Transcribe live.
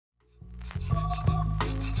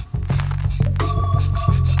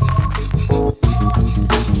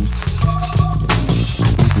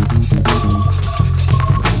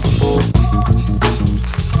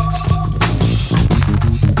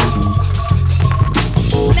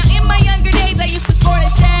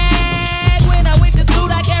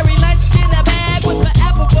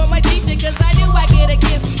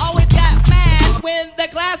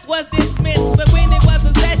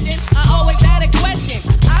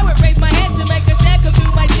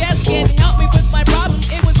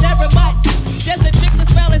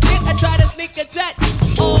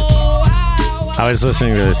was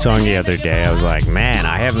listening to this song the other day. I was like, man,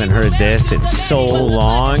 I haven't heard this in so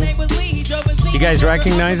long. You guys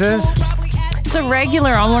recognize this? It's a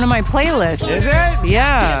regular on one of my playlists. Is it?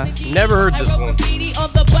 Yeah. Never heard this one.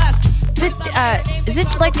 Is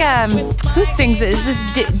it like, who sings it? Is this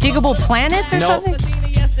Diggable Planets or Nope.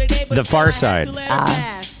 something? The Far Side.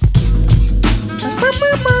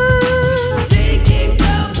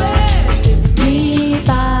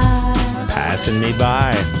 Passing me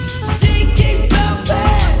by.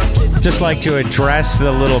 Just like to address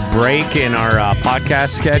the little break in our podcast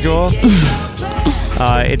schedule.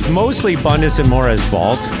 It's mostly Bundes and Mora's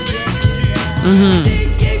fault.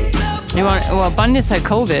 Bundes had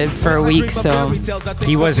COVID for a week, so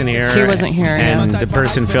He wasn't here. He wasn't here, And yeah. the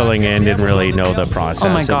person filling in didn't really know the process Oh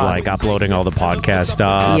my of God. like uploading all the podcast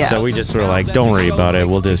stuff. Yeah. So we just were like, don't worry about it.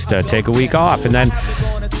 We'll just take a week off. And then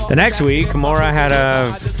the next week, Mora had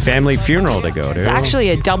a family funeral to go to. it's actually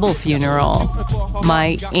a double funeral.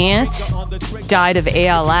 My aunt died of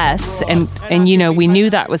ALS, and you know, we knew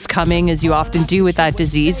that was coming, as you often do with that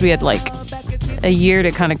disease. We had like a year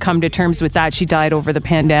to kind of come to terms with that. She died over the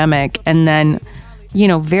pandemic, and then, you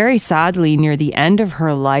know, very sadly, near the end of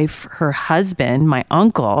her life, her husband, my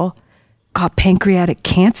uncle, got pancreatic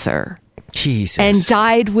cancer Jesus. and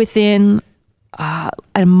died within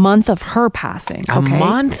a month of her passing. A okay?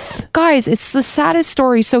 month? Guys, it's the saddest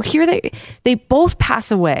story. So here they both pass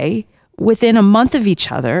away within a month of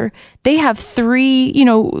each other. They have 3, you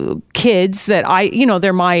know, kids that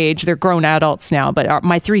they're my age. They're grown adults now, but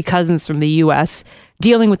my 3 cousins from the U.S.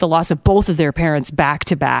 dealing with the loss of both of their parents back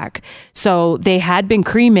to back. So they had been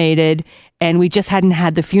cremated, and we just hadn't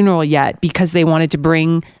had the funeral yet because they wanted to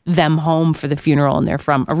bring them home for the funeral, and they're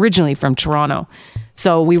originally from Toronto.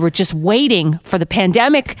 So we were just waiting for the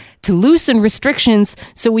pandemic to loosen restrictions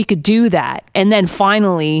so we could do that. And then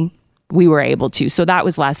finally we were able to. So that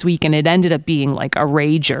was last week, and it ended up being like a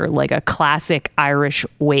rager, like a classic Irish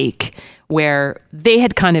wake, where they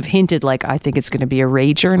had kind of hinted like, I think it's going to be a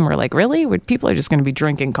rager. And we're like, really? People are just going to be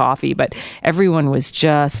drinking coffee. But everyone was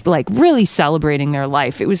just like really celebrating their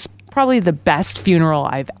life. It was probably the best funeral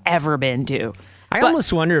I've ever been to. I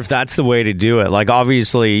almost wonder if that's the way to do it. Like,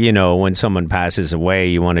 obviously, you know, when someone passes away,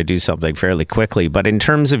 you want to do something fairly quickly. But in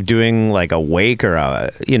terms of doing like a wake or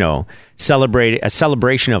a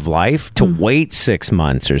celebration of life, to wait 6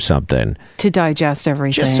 months or something To digest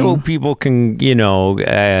everything. just so people can, you know,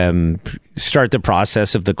 start the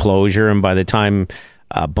process of the closure. And by the time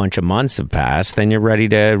a bunch of months have passed, then you're ready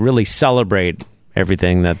to really celebrate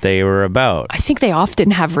everything that they were about. I think they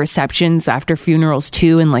often have receptions after funerals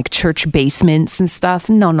too, in like church basements and stuff.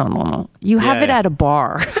 No. You have it at a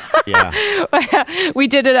bar. Yeah. We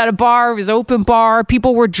did it at a bar. It was open bar.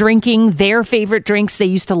 People were drinking their favorite drinks. They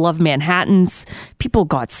used to love Manhattans. People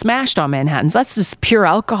got smashed on Manhattans. That's just pure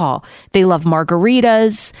alcohol. They love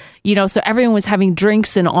margaritas, you know, so everyone was having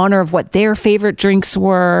drinks in honor of what their favorite drinks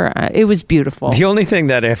were. It was beautiful. The only thing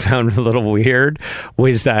that I found a little weird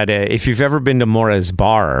was that if you've ever been to Mora's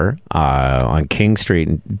Bar on King Street,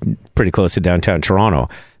 pretty close to downtown Toronto,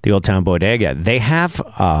 the Old Town Bodega, they have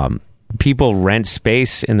people rent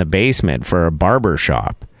space in the basement for a barber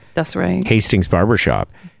shop. That's right. Hastings Barber Shop.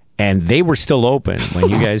 And they were still open when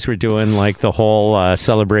you guys were doing like the whole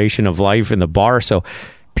celebration of life in the bar. So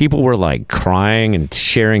people were like crying and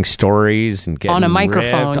sharing stories and getting on a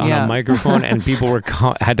microphone, ripped on a microphone, and people were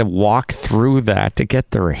had to walk through that to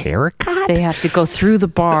get their hair cut. They have to go through the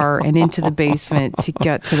bar and into the basement to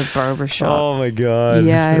get to the barber shop. Oh my god!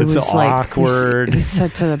 Yeah, it it's was awkward. Like we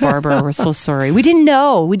said to the barber, "We're so sorry. We didn't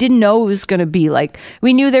know. It was going to be like.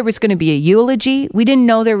 We knew there was going to be a eulogy. We didn't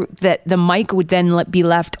know that the mic would then be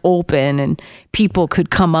left open and people could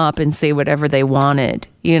come up and say whatever they wanted.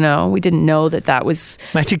 You know, we didn't know that was.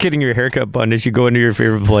 Imagine getting your haircut bun as you go into your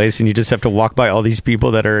favorite place and you just have to walk by all these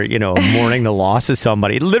people that are, you know, mourning the loss of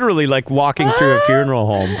somebody. Literally like walking through a funeral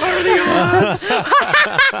home. What are the odds?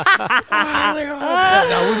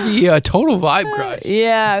 That would be a total vibe crush.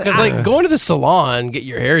 Yeah, Because like going to the salon, get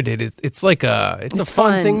your hair did, it's like a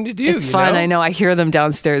fun thing to do. It's fun. I know. I hear them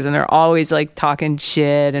downstairs and they're always like talking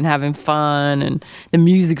shit and having fun and the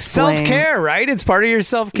music's playing. Self-care, right? It's part of your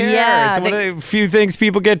self-care. Yeah, it's one of the few things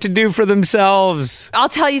people get to do for themselves. I'll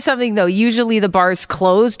tell you something though. Usually the bar's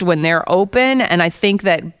closed when they're open, and I think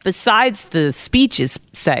that besides the speeches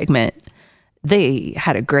segment, they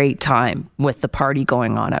had a great time with the party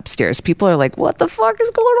going on upstairs. People are like, what the fuck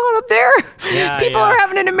is going on up there? Yeah, people yeah. are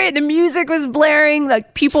having an amazing, the music was blaring,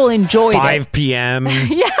 like people enjoyed 5 it. p.m.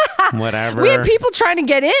 Yeah. Whatever. We had people trying to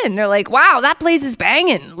get in. They're like, wow, that place is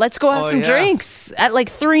banging. Let's go have some yeah. drinks at like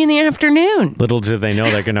 3 PM. Little do they know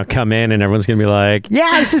they're going to come in and everyone's going to be like,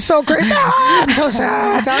 yeah, this is so great. Oh, I'm so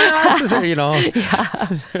sad. Oh, this is, you know.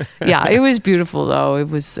 Yeah, it was beautiful though.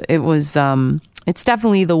 It's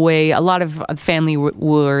definitely the way a lot of family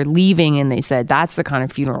were leaving, and they said, that's the kind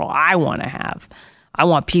of funeral I want to have. I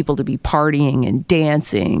want people to be partying and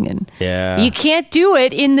dancing, and Yeah. you can't do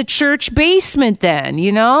it in the church basement then,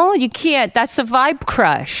 you know? You can't. That's a vibe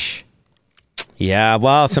crush. Yeah,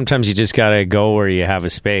 well, sometimes you just got to go where you have a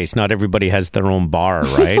space. Not everybody has their own bar,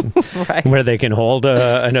 right? Right. Where they can hold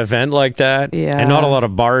an event like that. Yeah. And not a lot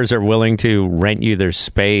of bars are willing to rent you their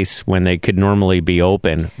space when they could normally be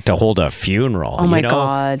open to hold a funeral. Oh, my you know?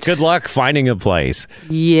 God. Good luck finding a place.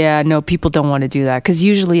 Yeah, no, people don't want to do that because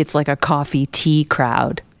usually it's like a coffee tea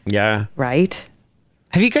crowd, Yeah. right?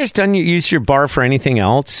 Have you guys used your bar for anything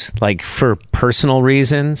else? Like for personal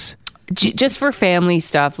reasons? Just for family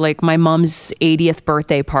stuff, like my mom's 80th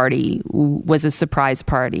birthday party was a surprise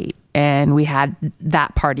party, and we had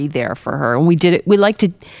that party there for her. And we did it.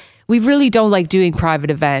 We really don't like doing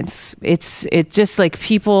private events. It's just like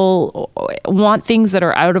people want things that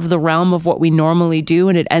are out of the realm of what we normally do,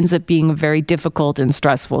 and it ends up being a very difficult and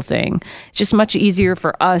stressful thing. It's just much easier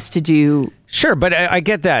for us to do. Sure, but I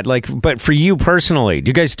get that. But for you personally, do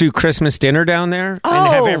you guys do Christmas dinner down there and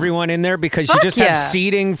have Oh, everyone in there because you fuck just have yeah.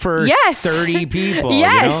 seating for Yes. 30 people?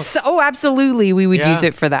 Yes. You know? Oh, absolutely. We would Yeah. use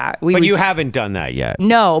it for that. But you haven't done that yet.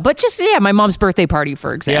 No, but just, my mom's birthday party,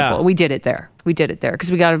 for example. Yeah. We did it there.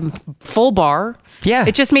 Because we got a full bar. Yeah.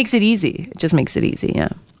 It just makes it easy. Yeah.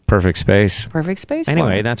 Perfect space. Perfect space. for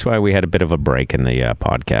Anyway, it. that's why we had a bit of a break in the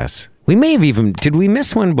podcast. We may have did we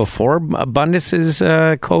miss one before Abundus's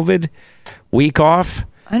COVID week off?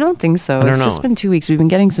 I don't think so. don't It's know. just been 2 weeks. We've been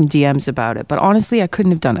getting some DMs about it. But honestly, I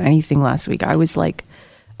couldn't have done anything last week. I was like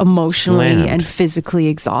emotionally Slammed. and physically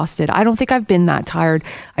exhausted. I don't think I've been that tired.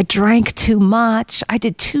 I drank too much. I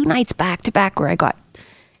did 2 nights back to back where I got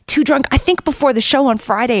too drunk. I think before the show on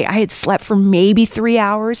Friday, I had slept for maybe 3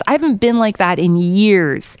 hours. I haven't been like that in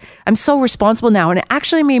years. I'm so responsible now. And it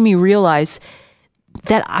actually made me realize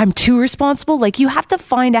that I'm too responsible. Like, you have to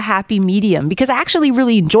find a happy medium because I actually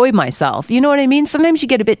really enjoy myself. You know what I mean? Sometimes you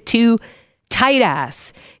get a bit too tight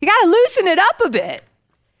ass. You got to loosen it up a bit.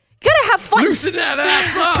 You got to have fun. Loosen that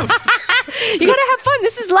ass up. You got to have fun.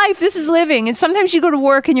 This is life. This is living. And sometimes you go to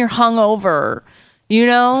work and you're hungover. You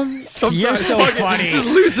know? Sometimes You're so fucking funny. Just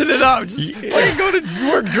loosen it up. Just fucking go to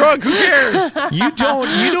work drunk. Who cares? You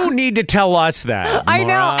don't need to tell us that. I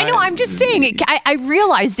know. Maura. I'm just saying. I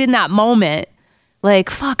realized in that moment,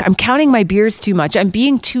 like, fuck, I'm counting my beers too much. I'm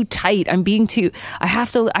being too tight. I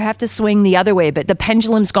have to swing the other way, but the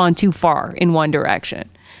pendulum's gone too far in one direction.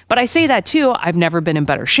 But I say that too. I've never been in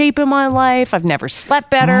better shape in my life. I've never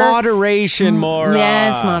slept better. Moderation, Maura.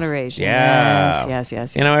 Yes, moderation. Yeah.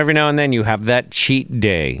 Yes. You know, every now and then you have that cheat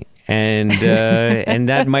day. And and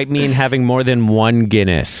that might mean having more than one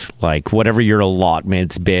Guinness, like whatever your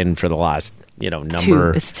allotment's been for the last,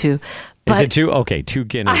 number. 2. It's 2. Is But it 2? Okay, 2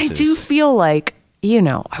 Guinnesses. I do feel like,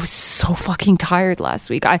 I was so fucking tired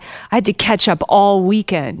last week. I had to catch up all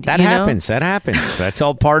weekend. That happens. That happens. That's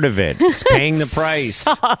all part of it. It's paying the price.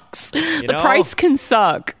 Sucks. The know? price can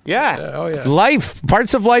suck. Yeah. Oh, yeah.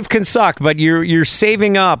 Parts of life can suck, but you're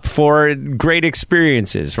saving up for great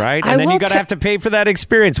experiences, right? And I then you will got to t- have to pay for that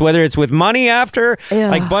experience, whether it's with money after.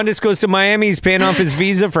 Yeah. Like Bundus goes to Miami, he's paying off his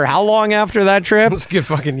visa for how long after that trip? Let's get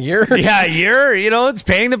fucking year. Yeah, a year. It's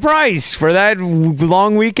paying the price for that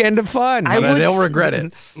long weekend of fun. I would They'll s- regret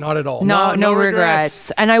it. Not at all. No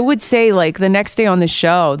regrets. And I would say, like, the next day on the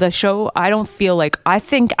show, I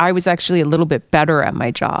think I was actually a little bit better at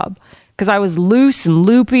my job because I was loose and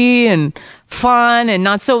loopy and fun and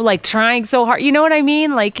not so, like, trying so hard. You know what I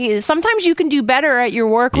mean? Like, sometimes you can do better at your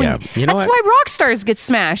work. Yeah. You know That's what? why rock stars get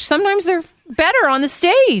smashed. Sometimes they're better on the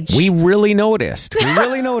stage. We really noticed. We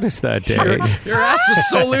really noticed that day. Your ass was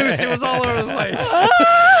so loose, it was all over the place.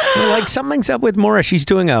 We're like, something's up with Maura. She's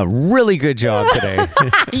doing a really good job today.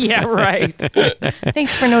 Yeah, right.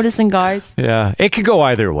 Thanks for noticing, guys. Yeah, it could go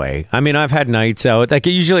either way. I mean, I've had nights out. Like,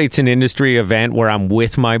 usually it's an industry event where I'm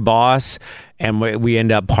with my boss and we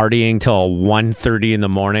end up partying till 1:30 in the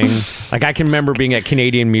morning. Like, I can remember being at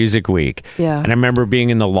Canadian Music Week. Yeah. And I remember being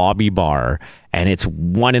in the lobby bar and it's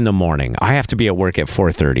 1 a.m. I have to be at work at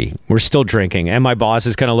 4:30. We're still drinking, and my boss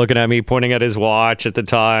is kind of looking at me, pointing at his watch at the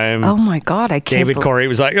time. Oh my God, I can't. David Corey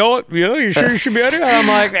was like, "Oh, you sure you should be out here?" I'm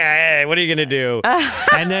like, "Hey, what are you gonna do?"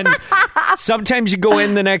 And then sometimes you go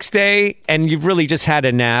in the next day, and you've really just had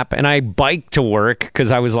a nap. And I biked to work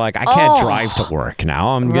because I was like, I can't drive to work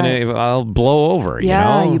now. I'll blow over.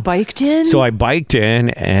 Yeah, you know? you biked in. So I biked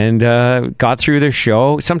in and got through the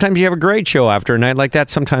show. Sometimes you have a great show after a night like that.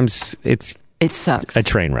 Sometimes it sucks. a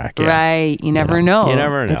train wreck. Yeah. Right. You never know. You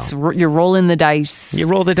never know. You're rolling the dice. You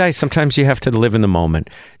roll the dice. Sometimes you have to live in the moment.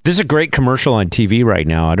 There's a great commercial on TV right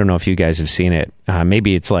now. I don't know if you guys have seen it.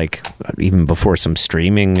 Maybe it's like even before some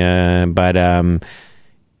streaming. But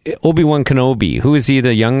Obi-Wan Kenobi. Who is he?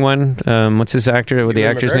 The young one? What's his actor? What the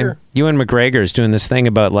actor's name? Ewan McGregor is doing this thing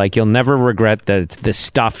about like you'll never regret the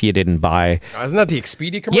stuff you didn't buy. Isn't that the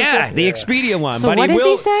Expedia commercial? Yeah, the Expedia one. So but what does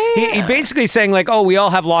he say? He basically saying like, oh, we all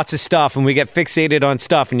have lots of stuff and we get fixated on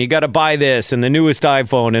stuff and you got to buy this and the newest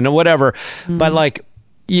iPhone and whatever. Mm-hmm. But like,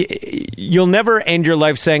 you'll never end your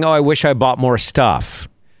life saying, oh, I wish I bought more stuff.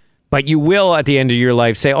 But you will, at the end of your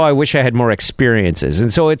life, say, oh, I wish I had more experiences.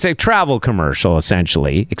 And so it's a travel commercial,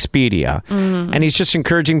 essentially, Expedia. Mm-hmm. And he's just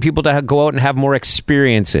encouraging people to go out and have more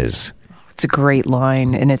experiences. It's a great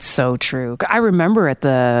line, and it's so true. I remember at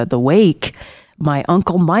the wake, my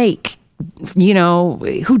Uncle Mike, you know,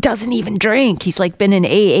 who doesn't even drink. He's like been in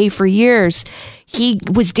AA for years. He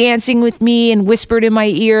was dancing with me and whispered in my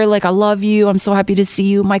ear, like, I love you. I'm so happy to see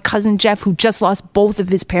you. My cousin Jeff, who just lost both of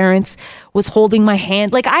his parents, was holding my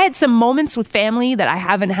hand. Like, I had some moments with family that I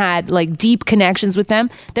haven't had, like, deep connections with them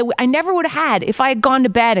that I never would have had if I had gone to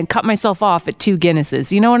bed and cut myself off at 2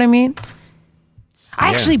 Guinnesses. You know what I mean? I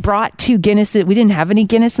actually brought 2 Guinnesses. We didn't have any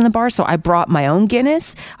Guinness in the bar, so I brought my own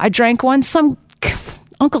Guinness. I drank one.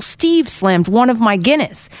 Uncle Steve slammed one of my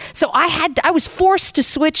Guinness. So I was forced to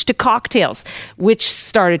switch to cocktails, which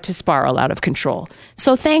started to spiral out of control.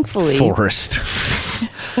 So thankfully... Forced.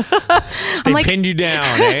 They pinned you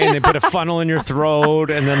down, eh? And they put a funnel in your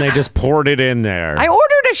throat, and then they just poured it in there. I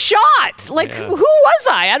ordered a shot. Like, who was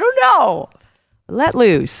I? I don't know. Let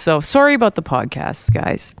loose. So sorry about the podcast,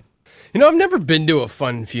 guys. You know, I've never been to a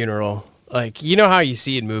fun funeral. Like, you know how you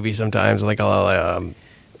see in movies sometimes, like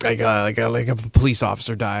if a police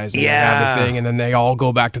officer dies and they have the thing, and then they all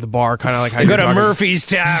go back to the bar, kind of like how you go to Murphy's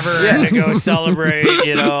Tavern to go celebrate,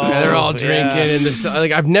 you know. And they're all drinking, and they're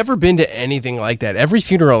like, I've never been to anything like that. Every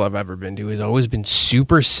funeral I've ever been to has always been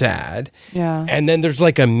super sad. Yeah. And then there's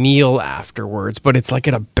like a meal afterwards, but it's like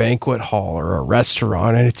at a banquet hall or a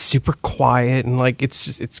restaurant, and it's super quiet, and like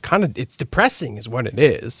it's depressing, is what it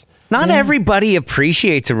is. Not everybody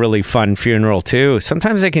appreciates a really fun funeral, too.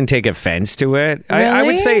 Sometimes they can take offense to it. Really? I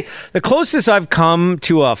would say the closest I've come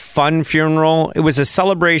to a fun funeral, it was a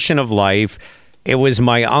celebration of life. It was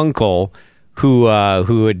my uncle who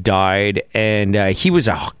had died, and he was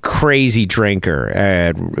a crazy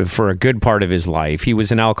drinker for a good part of his life. He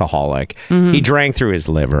was an alcoholic. Mm-hmm. He drank through his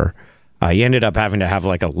liver. He ended up having to have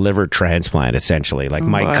like a liver transplant, essentially. Like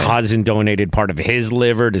my cousin donated part of his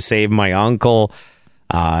liver to save my uncle.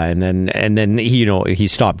 And then he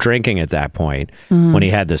stopped drinking at that point when he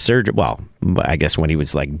had the surgery. Well, I guess when he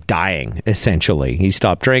was like dying, essentially, he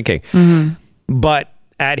stopped drinking. Mm-hmm. But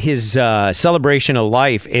at his celebration of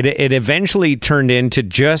life, it eventually turned into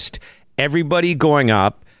just everybody going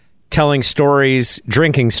up, telling stories,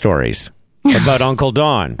 drinking stories about Uncle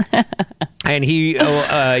Don. And he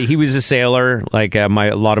was a sailor, like a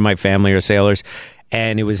lot of my family are sailors,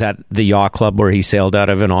 and it was at the yacht club where he sailed out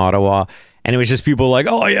of in Ottawa. And it was just people like,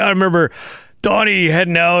 oh, yeah, I remember Donnie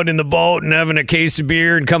heading out in the boat and having a case of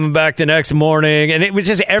beer and coming back the next morning. And it was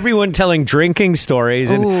just everyone telling drinking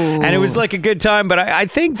stories. And it was like a good time. But I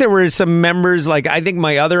think there were some members, like I think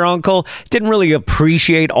my other uncle didn't really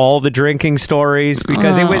appreciate all the drinking stories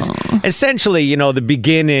because it was essentially, you know, the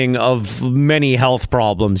beginning of many health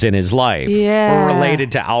problems in his life were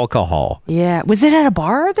related to alcohol. Yeah. Was it at a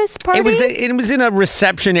bar, this party? It was in a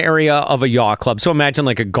reception area of a yacht club. So imagine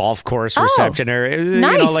like a golf course reception area. It was,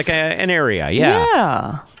 nice. You know, like an area.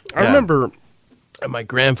 Yeah. I remember at my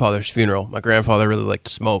grandfather's funeral, my grandfather really liked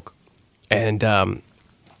to smoke. And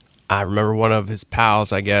I remember one of his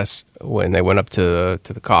pals, I guess, when they went up to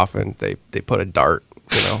the coffin, they put a dart,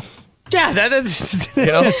 you know. Yeah, that's you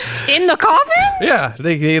know? In the coffin? Yeah,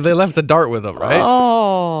 they left a dart with them, right?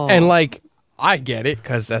 Oh. And like, I get it,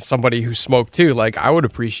 because as somebody who smoked too, like I would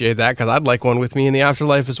appreciate that because I'd like one with me in the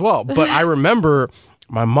afterlife as well. But I remember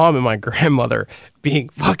my mom and my grandmother being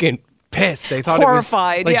fucking pissed. They thought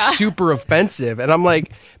Horrified, it was like yeah. super offensive. And I'm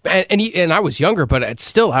like, and I was younger, but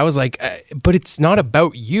I was like, but it's not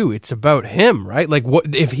about you. It's about him, right? Like,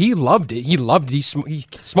 what if he loved it? He loved it. He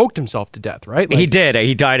smoked himself to death, right? Like, he did.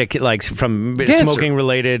 He died of, like, from smoking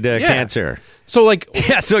related cancer. So like,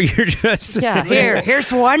 yeah. So you're just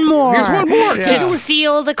here's one more. Here's one more. To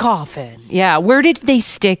seal the coffin. Yeah. Where did they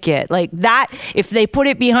stick it? Like that? If they put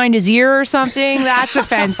it behind his ear or something, that's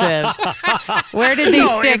offensive. Where did they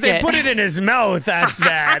stick if they it? put it in his mouth, that's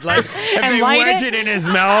bad. Like if And they light wedge it in his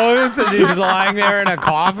mouth and he's lying there in a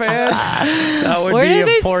coffin, that would Where be did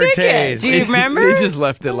they a poor stick it? taste. Do you remember? He just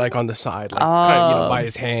left it like on the side, like kind of, by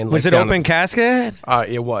his hand. Was like, it down open his- casket?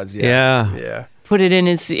 It was. Yeah. Yeah. Put it in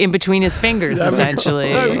between his fingers,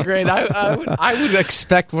 essentially. That'd be great. I would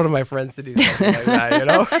expect one of my friends to do something like that, you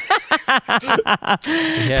know?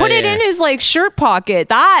 Put it in his like shirt pocket.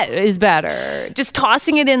 That is better. Just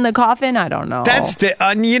tossing it in the coffin. I don't know. That's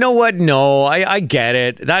you know what? No, I get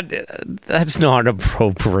it. That's not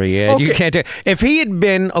appropriate. Okay. You can't do. If he had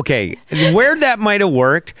been where that might have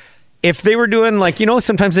worked. If they were doing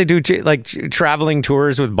sometimes they do traveling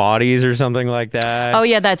tours with bodies or something like that. Oh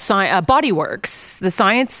yeah, that's Body Works, the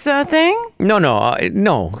science thing. No,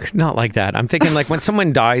 not like that. I'm thinking like when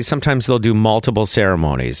someone dies, sometimes they'll do multiple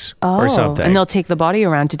ceremonies or something. And they'll take the body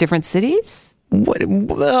around to different cities.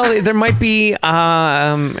 Well, there might be.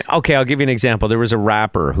 Okay, I'll give you an example. There was a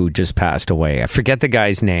rapper who just passed away. I forget the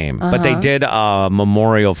guy's name, but they did a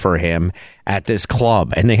memorial for him at this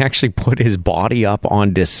club, and they actually put his body up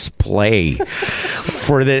on display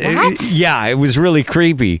for the. What? Yeah, it was really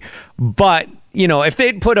creepy. But if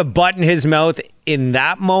they'd put a butt in his mouth in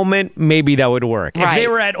that moment, maybe that would work. Right. If they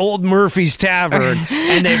were at Old Murphy's Tavern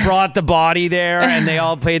and they brought the body there and they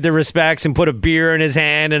all paid their respects and put a beer in his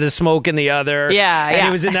hand and a smoke in the other. And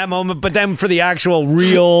it was in that moment. But then for the actual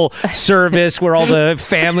real service where all the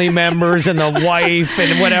family members and the wife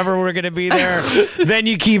and whatever were going to be there, then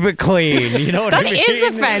you keep it clean. You know what I mean? That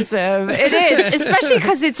is offensive. It is, especially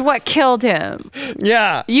because it's what killed him.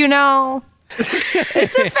 Yeah.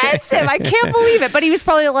 It's offensive. I can't believe it. But he was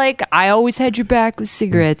probably like, I always had your back with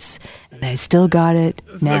cigarettes, and I still got it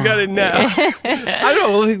now. Still got it now. I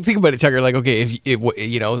don't know. Think about it, Tucker. Like, okay,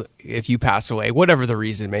 if you pass away, whatever the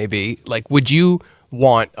reason may be, like, would you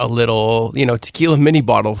want a little, tequila mini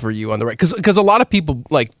bottle for you on the right? Because a lot of people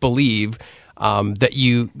believe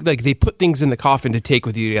that they put things in the coffin to take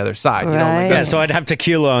with you to the other side. Right. So I'd have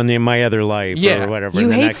tequila on my other life or whatever. You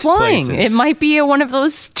in the hate next flying. places. It might be one of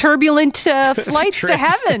those turbulent flights to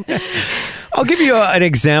heaven. I'll give you an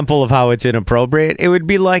example of how it's inappropriate. It would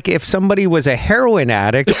be like if somebody was a heroin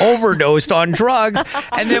addict, overdosed on drugs,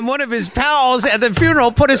 and then one of his pals at the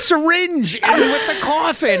funeral put a syringe in with the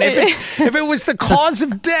coffin. If it was the cause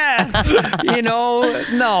of death, no.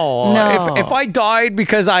 No. If I died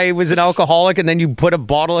because I was an alcoholic and then you put a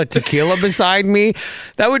bottle of tequila beside me,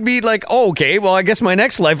 that would be like, okay, well, I guess my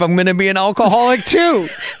next life I'm going to be an alcoholic too.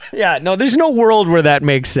 Yeah, no, there's no world where that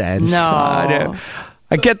makes sense. No.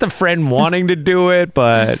 I get the friend wanting to do it,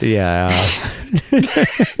 but yeah.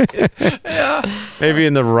 Maybe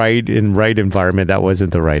in right environment, that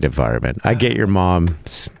wasn't the right environment. I get your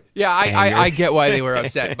mom's. Yeah, I get why they were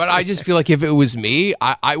upset, but I just feel like if it was me,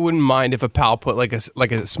 I wouldn't mind if a pal put like a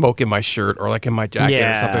smoke in my shirt or like in my jacket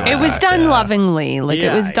or something like that. It was done lovingly.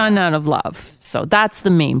 It was done out of love. So that's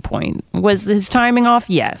the main point. Was his timing off?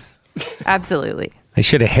 Yes. Absolutely. They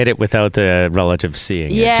should have hit it without the relative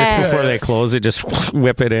seeing it. Just before they close it, just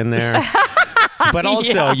whip it in there. But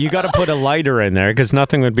also, you got to put a lighter in there because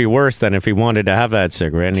nothing would be worse than if he wanted to have that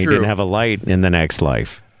cigarette and he didn't have a light in the next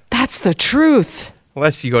life. That's the truth.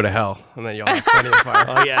 Unless you go to hell, and then you'll have plenty of fire.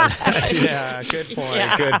 Oh, yeah. Good point.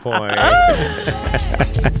 Yeah. Good point.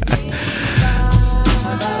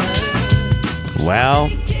 Well,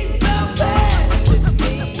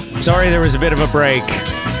 sorry there was a bit of a break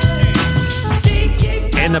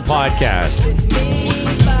in the podcast.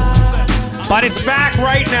 But it's back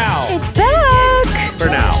right now. It's back. For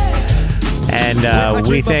now. And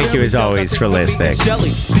we thank you as always for listening.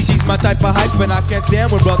 She's my type of hype and I can't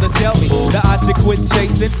stand when brothers tell me that I should quit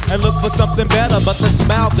chasing and look for something better. But the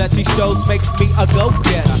smile that she shows makes me a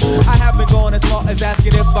go-getter. I haven't gone as far as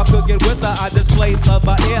asking if I could get with her. I just played love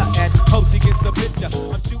by ear and hope she gets the picture.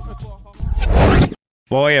 I'm shooting for her.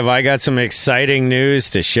 Boy, have I got some exciting news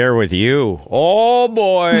to share with you. Oh,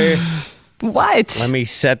 boy. What? Let me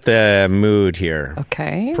set the mood here.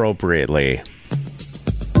 Okay. Appropriately.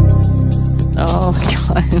 Oh,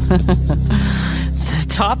 God. The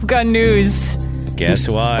Top Gun news. Guess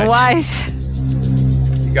what? What?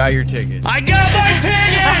 You got your ticket. I got my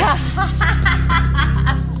tickets!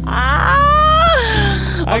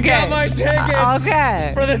 I got my tickets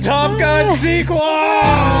Okay. for the Top Gun sequel.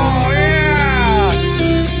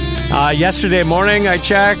 Yeah. Yesterday morning, I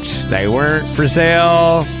checked. They weren't for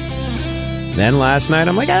sale. Then last night,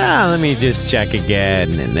 I'm like, let me just check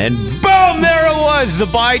again. And then, boom, there it was. The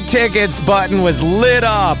buy tickets button was lit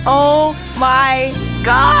up. Oh my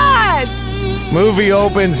God. Movie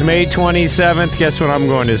opens May 27th. Guess when I'm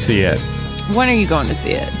going to see it? When are you going to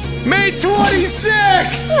see it? May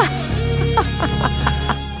 26th!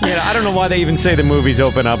 I don't know why they even say the movies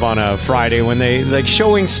open up on a Friday when they, like,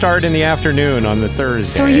 showings start in the afternoon on the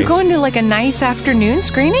Thursday. So are you going to like a nice afternoon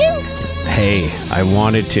screening? Hey, I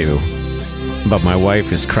wanted to. But my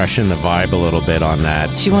wife is crushing the vibe a little bit on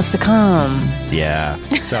that. She wants to come. Yeah.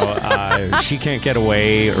 So she can't get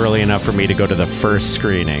away early enough for me to go to the first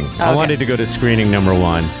screening. I Okay. wanted to go to screening number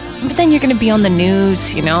 1. But then you're going to be on the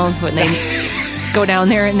news, when they go down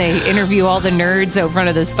there and they interview all the nerds out front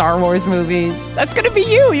of the Star Wars movies. That's going to be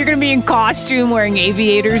you. You're going to be in costume, wearing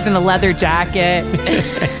aviators and a leather jacket.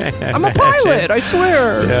 I'm a pilot, I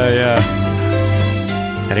swear. Yeah.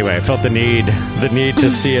 Anyway, I felt the need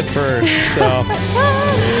to see it first. So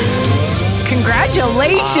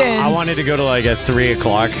Congratulations. I wanted to go to like a 3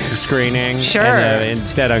 o'clock screening. Sure. And,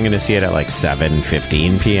 instead, I'm going to see it at like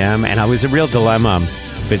 7:15 p.m. And I was a real dilemma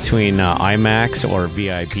between IMAX or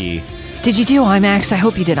VIP. Did you do IMAX? I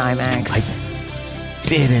hope you did IMAX.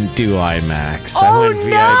 Didn't do IMAX. I Oh went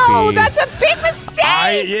no, VIP. that's a big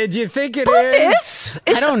mistake. Do you think it Goodness. is?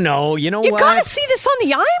 I don't know. You know You what? gotta see this on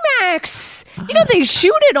the IMAX. They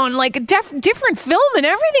shoot it on like a different film and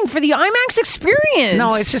everything for the IMAX experience.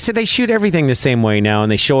 No, it's just that they shoot everything the same way now,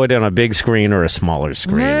 and they show it on a big screen or a smaller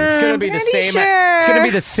screen. It's going to be the pretty same. sure. It's going to be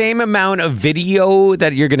the same amount of video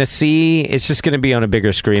that you're going to see. It's just going to be on a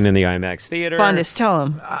bigger screen in the IMAX theater. Bondus, tell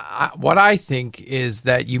him. What I think is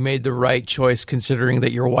that you made the right choice, considering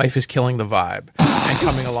that your wife is killing the vibe and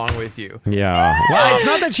coming along with you. Yeah. Well, it's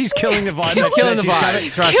not that she's killing the vibe. She's killing the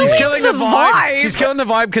vibe. Trust She's me. killing the vibe. She's killing the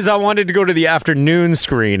vibe because I wanted to go to the afternoon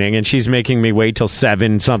screening, and she's making me wait till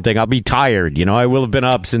 7 something. I'll be tired. I will have been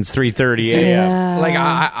up since 3:30 a.m. Yeah. Like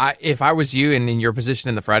I, if I was you and in your position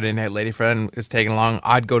and the Friday Night Lady Friend is taking along,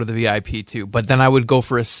 I'd go to the VIP too. But then I would go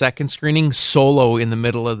for a second screening solo in the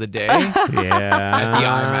middle of the day at the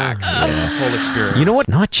Yeah. IMAX. Full experience. You know what?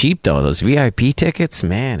 Not cheap though. Those VIP tickets,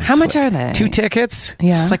 man. How it's much like are they? 2 tickets.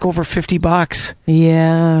 Yeah. It's like over $50.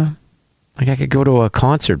 Yeah. Like I could go to a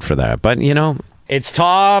concert for that. But it's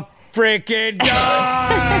top freaking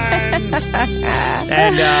done.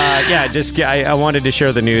 And I wanted to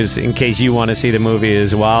share the news in case you want to see the movie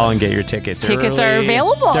as well and get your tickets. Tickets early. are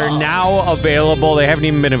available. They're now available. They haven't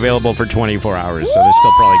even been available for 24 hours, so there's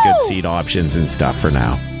still probably good seat options and stuff for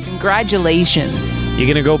now. Congratulations. You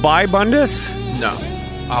gonna go buy Bundus? No.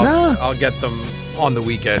 No. I'll get them on the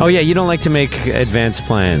weekend. Oh yeah, you don't like to make advanced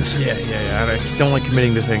plans. Yeah. I don't like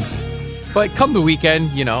committing to things. But come the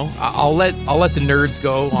weekend, I'll let the nerds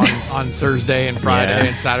go on Thursday and Friday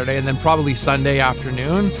and Saturday, and then probably Sunday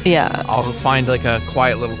afternoon. Yeah. I'll find like a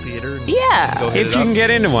quiet little theater. And Yeah. go hit If it you up. can get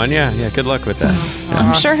into one, yeah. Good luck with that.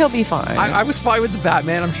 I'm sure he'll be fine. I was fine with the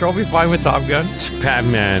Batman. I'm sure I'll be fine with Top Gun.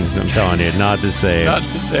 Batman, I'm telling you, not the same. Not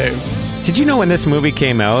the same. Did you know when this movie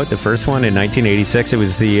came out, the first one in 1986, it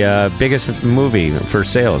was the biggest movie for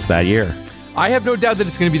sales that year? I have no doubt that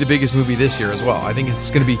it's going to be the biggest movie this year as well. I think it's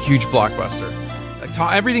going to be a huge blockbuster.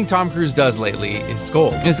 Everything Tom Cruise does lately is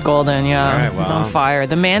gold. It's golden, yeah. All right, He's well. on fire.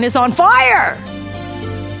 The man is on fire.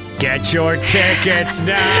 Get your tickets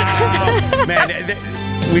now!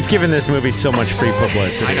 Man, we've given this movie so much free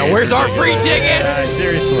publicity. I know. Where's our free tickets?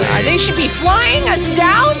 Seriously. They should be flying us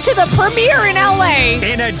down to the premiere in LA.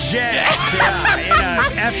 In a jet. Yeah,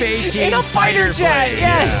 in a F-18 In a fighter jet, plane.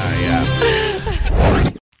 yes.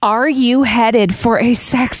 Yeah. Are you headed for a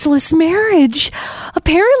sexless marriage?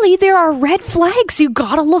 Apparently, there are red flags you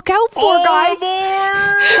gotta look out for, guys.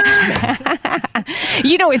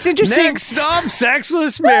 It's interesting. Next stop,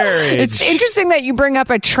 sexless marriage. It's interesting that you bring up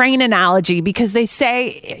a train analogy because they say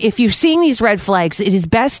if you're seeing these red flags, it is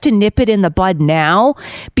best to nip it in the bud now,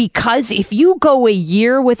 because if you go a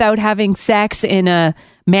year without having sex in a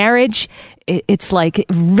marriage, it's like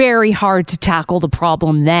very hard to tackle the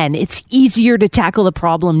problem then. It's easier to tackle the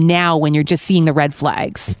problem now when you're just seeing the red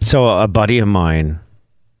flags. So a buddy of mine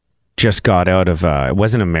just got out of, it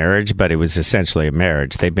wasn't a marriage, but it was essentially a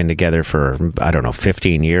marriage. They've been together for,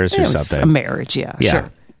 15 years or It was something. a marriage, yeah. Sure.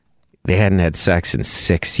 They hadn't had sex in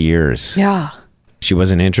 6 years. Yeah. She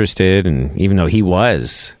wasn't interested, and even though he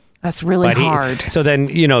was. That's really hard. So then,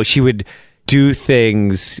 she would do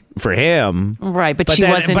things for him. Right, but she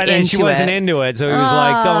wasn't but then into she wasn't it. into it, so he was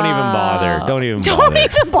like, don't even bother. Don't even bother. Don't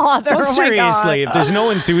even bother. Well, Oh my God. seriously, if there's no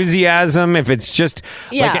enthusiasm, if it's just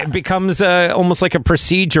Yeah. like it becomes almost like a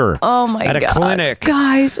procedure Oh my at God. a clinic.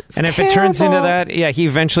 Guys, it's And if it turns into terrible. that, yeah, he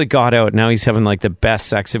eventually got out. Now he's having like the best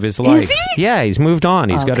sex of his life. he? Yeah, he's moved on.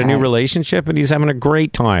 He's got a new Okay. relationship and he's having a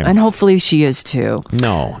great time. And hopefully she is too.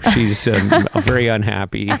 No, she's very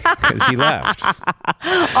unhappy because he left.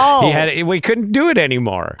 Oh. We couldn't do it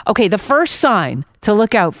anymore. Okay, the first sign to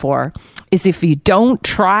look out for is if you don't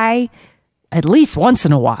try at least once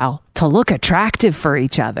in a while to look attractive for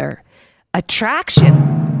each other. Attraction,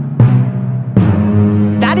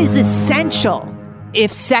 that is essential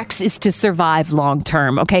if sex is to survive long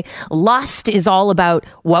term, okay? Lust is all about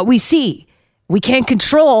what we see. We can't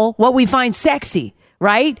control what we find sexy,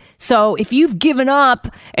 right? So if you've given up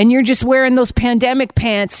and you're just wearing those pandemic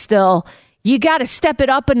pants still, you got to step it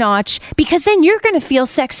up a notch because then you're going to feel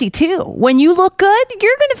sexy too. When you look good,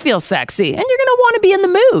 you're going to feel sexy and you're going to want to be in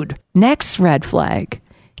the mood. Next red flag.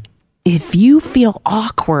 If you feel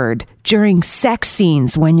awkward during sex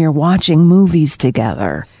scenes when you're watching movies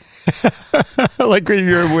together, Like when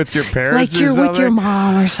you're with your parents like you're with your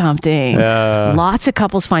mom or something. Lots of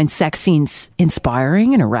couples find sex scenes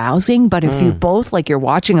inspiring and arousing, but if you both, like, you're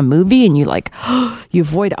watching a movie and you like you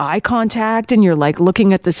avoid eye contact and you're like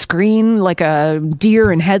looking at the screen like a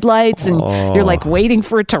deer in headlights and you're like waiting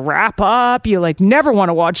for it to wrap up, you like never want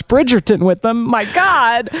to watch Bridgerton with them. My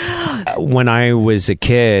God. When I was a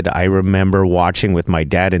kid, I remember watching with my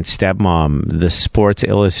dad and stepmom the Sports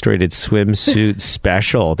Illustrated swimsuit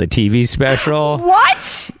special, the TV special.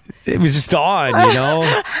 What? It was just on, you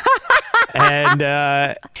know? And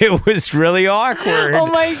it was really awkward. Oh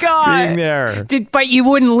my God. Being there. But you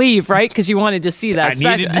wouldn't leave, right? Because you wanted to see that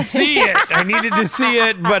I needed to see it. I needed to see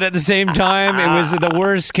it, but at the same time, it was the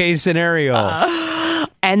worst case scenario.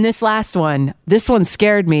 And this last one, this one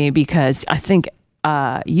scared me because I think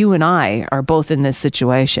you and I are both in this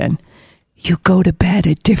situation. You go to bed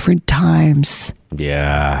at different times.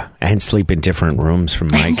 Yeah, and sleep in different rooms from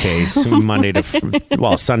my case. Sunday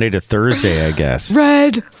to Thursday, I guess.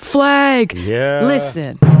 Red flag. Yeah.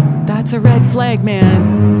 Listen, that's a red flag,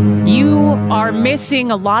 man. You are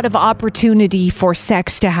missing a lot of opportunity for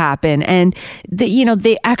sex to happen. And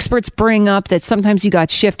the experts bring up that sometimes you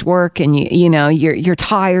got shift work and you're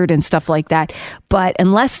tired and stuff like that. But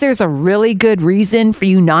unless there's a really good reason for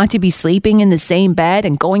you not to be sleeping in the same bed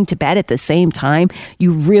and going to bed at the same time,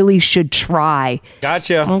 you really should try.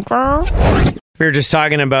 Gotcha. Okay. We were just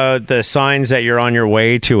talking about the signs that you're on your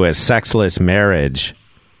way to a sexless marriage.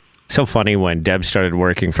 So funny, when Deb started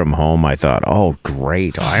working from home, I thought, oh,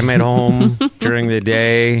 great. I'm at home during the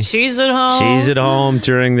day. She's at home. She's at home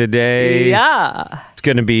during the day. Yeah. It's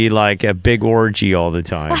going to be like a big orgy all the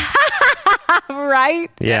time.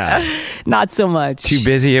 Right? Yeah. Not so much. Too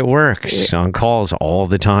busy at work. She's on calls all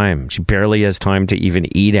the time. She barely has time to even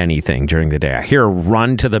eat anything during the day. I hear her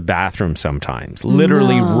run to the bathroom sometimes.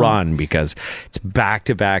 Literally run because it's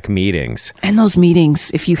back-to-back meetings. And those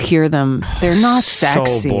meetings, if you hear them, they're not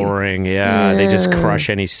sexy. So boring. Yeah. They just crush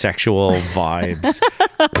any sexual vibes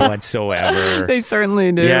whatsoever. They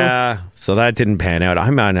certainly do. Yeah. So that didn't pan out.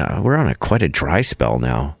 We're on quite a dry spell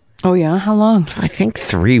now. Oh, yeah? How long? I think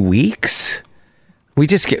 3 weeks.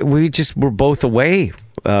 We're both away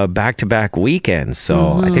back-to-back weekends.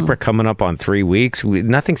 So I think we're coming up on 3 weeks.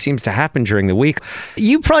 Nothing seems to happen during the week.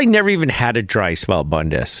 You probably never even had a dry spell,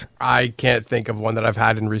 Bundes. I can't think of one that I've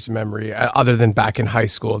had in recent memory, other than back in high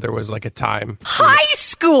school. There was like a time. High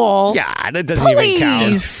school? Yeah, that doesn't even count.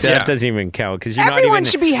 Please. That doesn't even count because you're Everyone not even.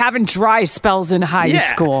 should be having dry spells in high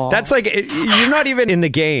school. That's like you're not even in the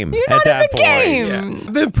game You're at not that in the point. game. Yeah.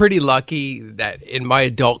 I've been pretty lucky that in my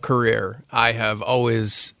adult career, I have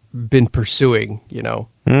always been pursuing,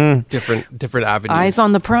 different avenues. Eyes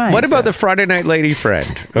on the prize. What about the Friday Night Lady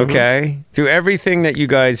Friend? Okay, through everything that you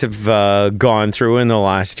guys have gone through in the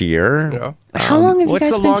last year. Yeah. How long have you what's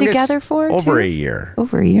guys the been longest? together for? Over too? a year.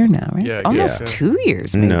 Over a year now, right? Yeah, Almost yeah. 2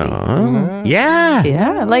 years, maybe. No. Yeah.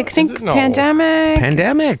 Yeah, like think it? No. pandemic.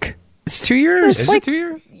 Pandemic. It's 2 years. Is it 2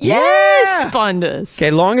 years? Yes, Bundes.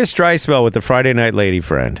 Okay, longest dry spell with the Friday Night Lady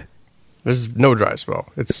Friend. There's no dry spell.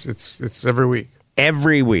 It's every week.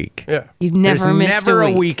 Every week. Yeah. You've never There's missed never a a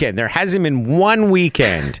week. weekend. There hasn't been one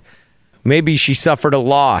weekend. Maybe she suffered a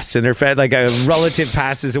loss and like a relative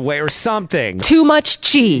passes away or something. Too much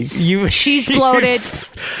cheese. She's bloated.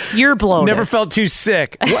 You're bloated. Never felt too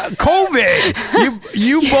sick. COVID.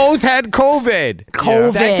 You both had COVID.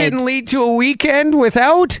 COVID. That didn't lead to a weekend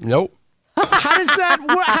without? Nope. How does that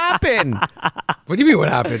happen? What do you mean? What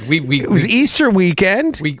happened? It was Easter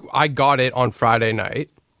weekend. I got it on Friday night.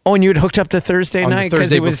 Oh, and you had hooked up to Thursday On the night because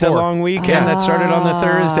Thursday it was before. a long weekend that started on the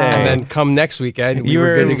Thursday. And then come next weekend, we you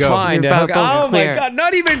were good to go. fine. You're about Oh, my clear. God.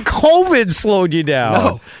 Not even COVID slowed you down.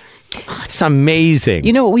 No. That's amazing.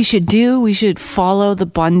 You know what we should do? We should follow the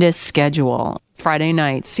Bundes schedule. Friday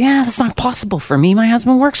nights. Yeah, that's not possible for me. My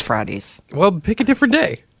husband works Fridays. Well, pick a different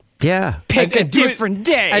day. Yeah. Pick a And do it- different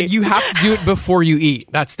day. And you have to do it before you eat.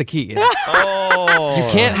 That's the key. Oh. You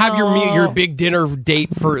can't have your big dinner date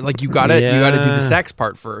for like you gotta do the sex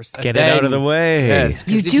part first. and Get it out then- of the way. Yes,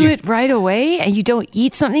 'cause You if do it right away and you don't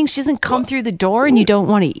eat something. She doesn't come through the door and you don't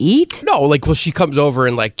want to eat. No, like she comes over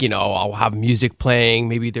and I'll have music playing.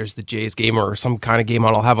 Maybe there's the Jays game or some kind of game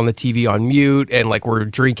I'll have on the TV on mute, and we're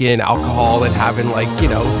drinking alcohol and having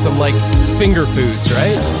some finger foods,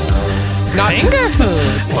 right? Not Finger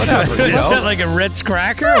foods. whatever, you Is know. that like a Ritz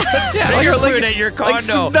cracker? Yeah, Finger like food at your condo.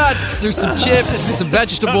 some nuts or some chips, some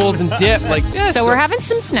vegetables and dip. So we're having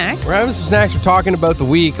some snacks. We're having some snacks. We're talking about the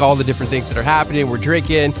week, all the different things that are happening. We're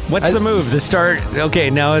drinking. What's the move? The start. Okay,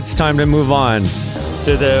 now it's time to move on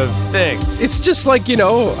to the thing. It's just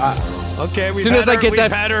Okay, as soon as I get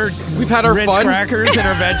that, we've had our Ritz fun. crackers and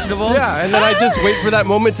our vegetables. Yeah, and then I just wait for that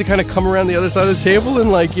moment to kind of come around the other side of the table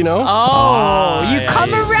and Oh, you yeah,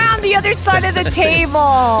 come around the other side of the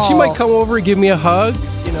table. she might come over and give me a hug,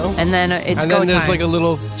 And then it's and go then there's time. a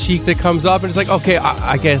little cheek that comes up, and it's like, okay,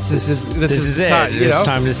 I guess this is the it. time. It's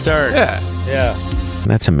time to start. Yeah.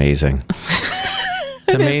 That's amazing.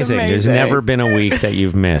 It's amazing. There's amazing. never been a week that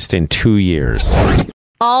you've missed in 2 years.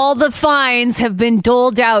 All the fines have been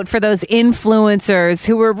doled out for those influencers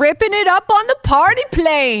who were ripping it up on the party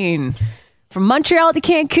plane from Montreal to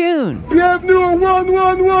Cancun. Bienvenue au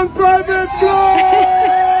 111 private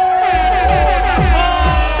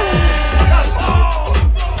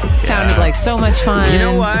Sounded like so much fun. You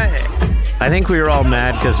know what? I think we were all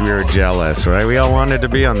mad because we were jealous, right? We all wanted to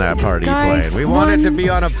be on that party Guys, plane. We wanted to be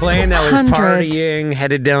on a plane that was 100. partying,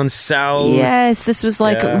 headed down south. Yes, this was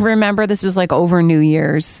remember, this was over New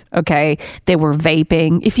Year's. Okay. They were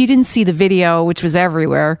vaping. If you didn't see the video, which was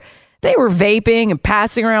everywhere, they were vaping and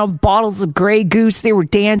passing around bottles of Grey Goose. They were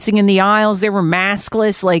dancing in the aisles. They were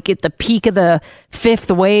maskless, at the peak of the fifth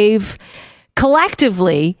wave.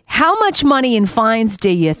 Collectively, how much money in fines do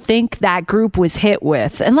you think that group was hit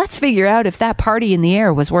with? And let's figure out if that party in the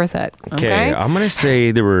air was worth it. Okay, I'm going to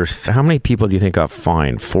say there were, how many people do you think got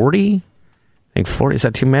fined? 40? I think 40. Is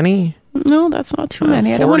that too many? No, that's not too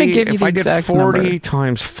many. I don't want to give you the exact If I did 40 number.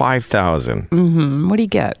 times 5,000, What do you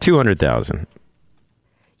get? 200,000.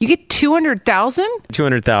 You get 200,000?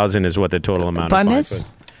 200,000 is what the total amount of fines Bundes?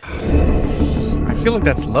 was. I feel like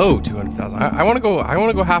that's low, 200,000. I want to go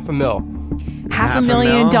 $500,000. Half a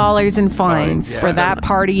million dollars in fines yeah. for that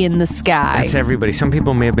party in the sky. That's everybody. Some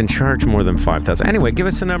people may have been charged more than 5,000. Anyway, give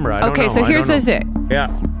us a number. I don't know. So I here's don't the know. thing. Yeah.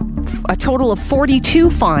 A total of 42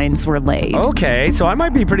 fines were laid. Okay, so I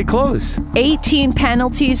might be pretty close. 18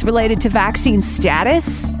 penalties related to vaccine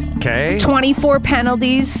status. Okay. 24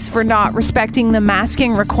 penalties for not respecting the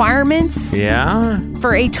masking requirements. Yeah.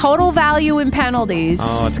 For a total value in penalties.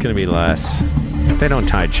 Oh, it's going to be less. They don't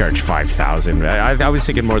charge 5,000. I was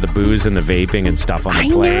thinking more the booze and the vaping and stuff on the I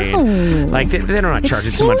plane. know. Like they're not It charging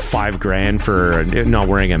someone seems- $5,000 for not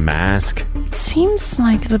wearing a mask. It seems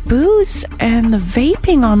like the booze and the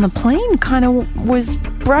vaping on the plane kind of was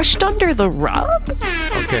brushed under the rug.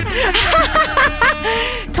 Okay.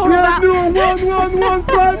 Bienvenue au 111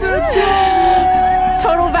 private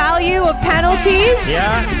Total value of penalties?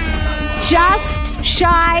 Yeah. Just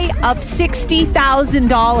shy of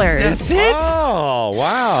 $60,000. Oh,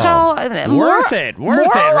 wow. So Worth it, moral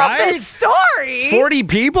right? of the story. 40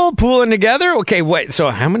 people pooling together? Okay, wait. So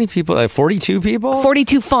how many people? 42 people?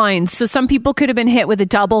 42 fines. So some people could have been hit with a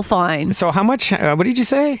double fine. So how much? What did you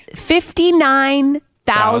say?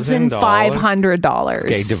 $59,500.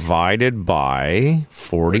 Okay, divided by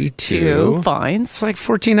 42. Two fines. It's like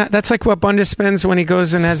 14. That's like what Bundes spends when he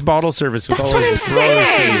goes and has bottle service with That's all what his I'm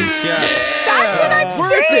saying. roasties. Yeah. That's what I'm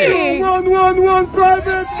saying. 111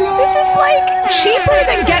 private This is cheaper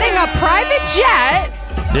than getting a private jet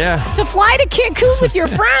Yeah. to fly to Cancun with your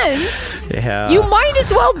friends. Yeah. You might as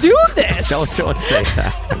well do this. Don't say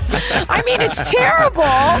that. I mean, it's terrible.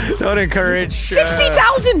 Don't encourage.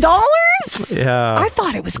 $60,000? Yeah. I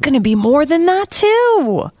thought it was going to be more than that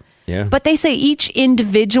too. Yeah. But they say each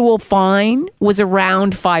individual fine was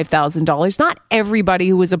around $5,000. Not everybody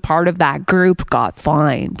who was a part of that group got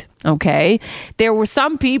fined. Okay. There were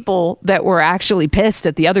some people that were actually pissed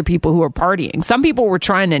at the other people who were partying. Some people were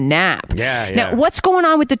trying to nap. Yeah. Now, what's going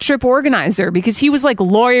on with the trip organizer? Because he was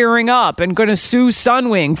lawyering up and going to sue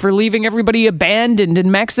Sunwing for leaving everybody abandoned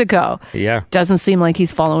in Mexico. Yeah. Doesn't seem like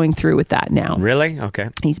he's following through with that now. Really? Okay.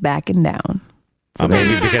 He's backing down.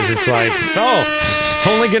 Maybe because it's like, it's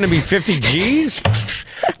only going to be 50 G's?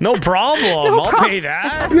 No problem. I'll pay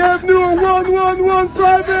that. We have new 111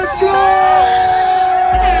 private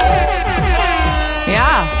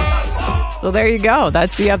Yeah. So there you go.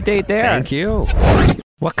 That's the update there. Thank you.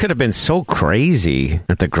 What could have been so crazy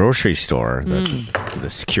at the grocery store that the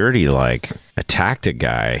security attacked a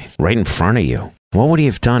guy right in front of you? What would he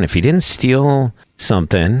have done if he didn't steal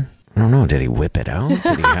something? I don't know. Did he whip it out?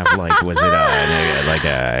 Did he have was it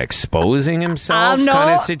a exposing himself No,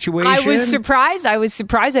 kind of situation? I was surprised.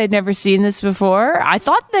 I had never seen this before. I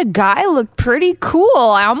thought the guy looked pretty cool.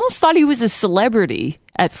 I almost thought he was a celebrity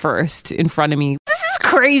at first in front of me. This is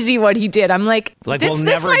crazy what he did. I'm like this we'll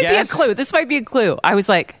never might guess? be a clue. This might be a clue. I was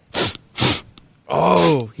like,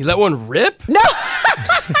 Oh, he let one rip? no.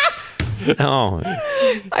 No.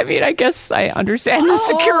 I mean, I guess I understand the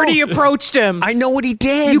security approached him. I know what he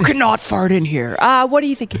did. You cannot fart in here. What do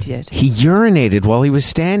you think he did? He urinated while he was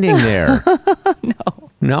standing there.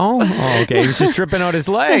 No? Oh, okay. He was just dripping out his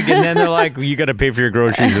leg. And then they're like, you got to pay for your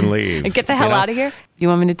groceries and leave. And get the hell out of here. You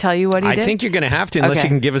want me to tell you what he did? I think you're going to have to unless Okay. you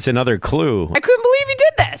can give us another clue. I couldn't believe he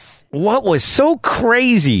did this. What was so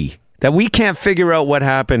crazy that we can't figure out what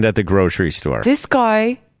happened at the grocery store? This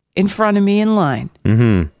guy in front of me in line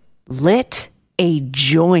lit a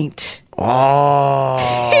joint. Oh.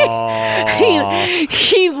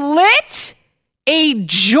 He lit a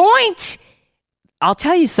joint. I'll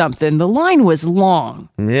tell you something. The line was long.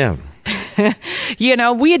 Yeah. You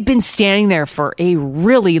know, we had been standing there for a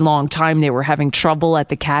really long time. They were having trouble at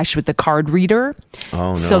the cash with the card reader. Oh,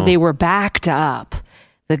 no. So they were backed up.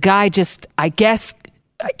 The guy just, I guess,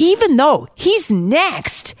 even though he's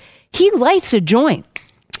next, he lights a joint.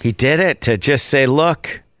 He did it to just say,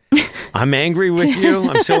 look, I'm angry with you.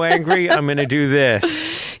 I'm so angry. I'm going to do this.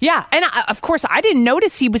 Yeah. And of course, I didn't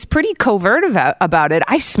notice he was pretty covert about it.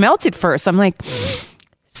 I smelt it first. I'm like,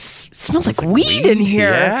 smells like weed in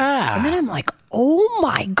here. Yeah. And then I'm like, oh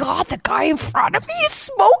my God, the guy in front of me is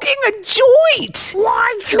smoking a joint.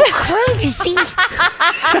 Why, you crazy? In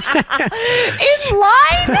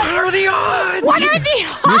line? What are the odds? What are the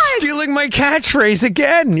odds? You're stealing my catchphrase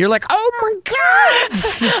again. You're like, oh my God.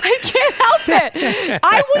 I can't help it.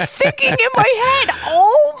 I was thinking in my head,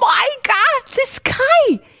 oh my God, this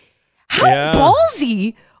guy. How Yeah.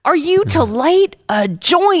 ballsy are you to light a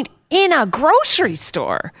joint in a grocery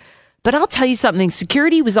store? But I'll tell you something.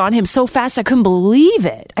 Security was on him so fast, I couldn't believe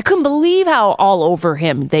it. I couldn't believe how all over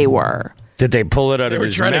him they were. Did they pull it out They of were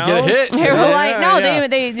his trying mouth? to get a hit. They were like, no, yeah.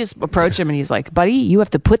 they just approach him and he's like, buddy, you have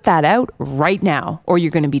to put that out right now or you're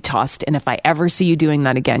going to be tossed. And if I ever see you doing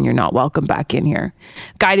that again, you're not welcome back in here.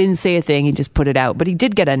 Guy didn't say a thing. He just put it out. But he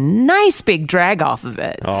did get a nice big drag off of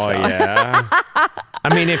it. Oh, so. yeah.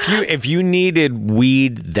 I mean, if you needed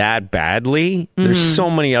weed that badly, there's so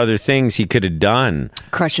many other things he could have done.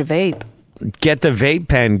 Crush a vape. Get the vape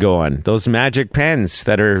pen going. Those magic pens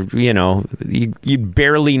that are, you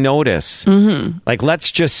barely notice. Mm-hmm. Like,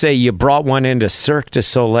 let's just say you brought one into Cirque du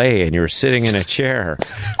Soleil and you were sitting in a chair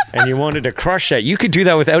and you wanted to crush that. You could do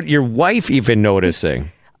that without your wife even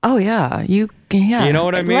noticing. Oh, yeah. You know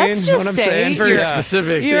what I mean? Let's What just I'm say saying? Very you're-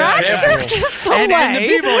 specific. You're at example. Cirque du Soleil. And the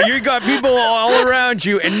people, you got people all around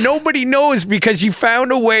you, and nobody knows because you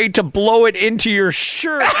found a way to blow it into your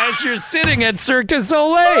shirt as you're sitting at Cirque du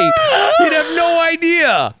Soleil. You'd have no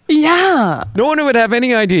idea. Yeah. No one would have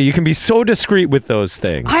any idea. You can be so discreet with those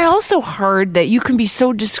things. I also heard that you can be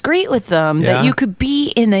so discreet with them Yeah. that you could be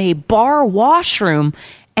in a bar washroom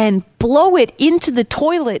and blow it into the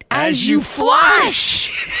toilet as you flush.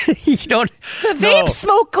 You don't. The vape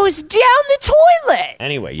smoke goes down the toilet.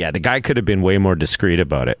 Anyway, yeah, the guy could have been way more discreet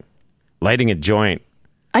about it. Lighting a joint.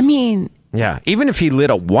 I mean, Yeah, even if he lit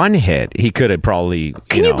a one hit, he could have probably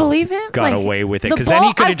Can you believe him? got Like, away with it the because then he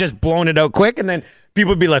ball- could I- have just blown it out quick, and then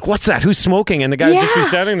people would be like, "What's that? Who's smoking?" And the guy would just be Yeah.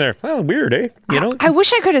 standing there. Oh, weird, eh? You know? I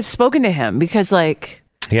wish I could have spoken to him because, like,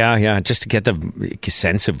 Yeah, just to get the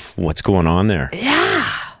sense of what's going on there. yeah.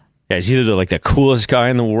 Yeah, he's either like the coolest guy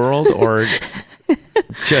in the world or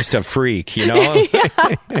just a freak, you know?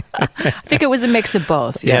 I think it was a mix of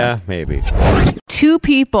both. Yeah, maybe. Two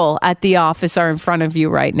people at the office are in front of you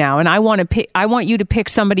right now, and I want you to pick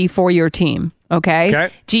somebody for your team. Okay? Okay.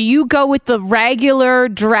 Do you go with the regular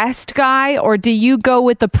dressed guy, or do you go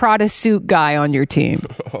with the Prada suit guy on your team?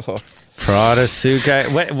 Prada suit guy.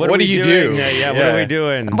 What What are do we you doing? do? Yeah, what Yeah. are we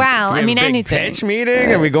doing? Well, Do we I have mean, a big anything. pitch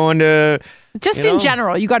meeting? Are we going to Just You in know?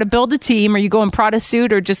 general, you got to build a team, or you go in Prada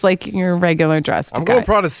suit, or just like your regular dress. I'm going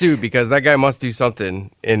Prada suit because that guy must do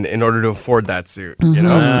something in order to afford that suit. You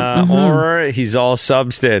know, Or he's all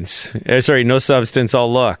substance. Sorry, no substance,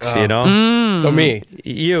 all looks. You know, so me.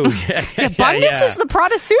 you. Bundus is the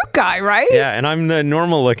Prada suit guy, right? Yeah, and I'm the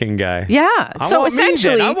normal-looking guy. Yeah. I So want me, then.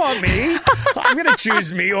 essentially, I want me. I'm going to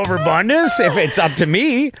choose me over Bundus if it's up to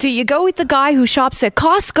me. do you go with the guy who shops at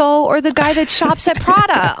Costco or the guy that shops at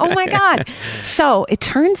Prada? Oh my God. So it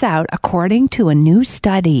turns out, according to a new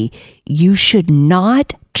study, you should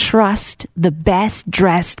not trust the best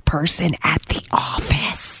dressed person at the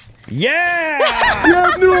office. Yeah.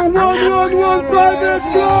 Yes, no, 111 private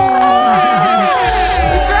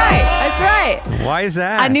That's right. That's right. Why is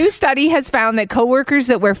that? A new study has found that coworkers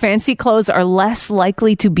that wear fancy clothes are less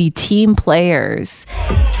likely to be team players.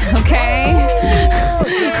 Okay?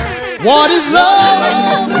 What is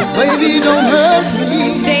love? Baby, don't hurt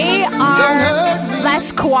me. They are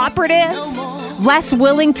less cooperative, less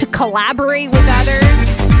willing to collaborate with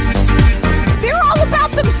others. They're all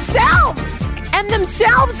about themselves and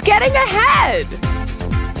themselves getting ahead.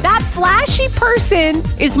 That flashy person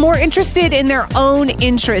is more interested in their own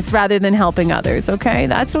interests rather than helping others, okay?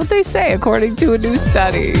 That's what they say, according to a new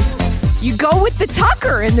study. You go with the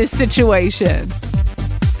Tucker in this situation.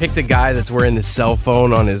 Pick the guy that's wearing the cell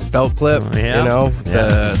phone on his belt clip. Yeah. You know,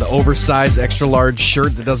 the oversized, extra large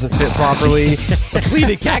shirt that doesn't fit properly, the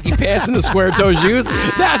pleated khaki pants and the square toe shoes.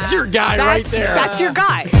 That's your guy right there. That's your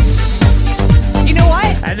guy. You know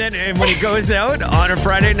what? And then when he goes out on a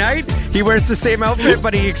Friday night, he wears the same outfit,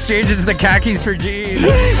 but he exchanges the khakis for jeans.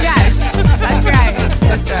 Yes, that's right.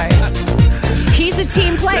 That's right. He's a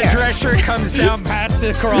team player. The dress shirt comes down past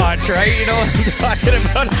the crotch, right? You know what I'm talking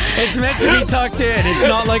about? It's meant to be tucked in. It's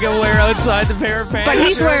not like a wear outside the pair of pants. But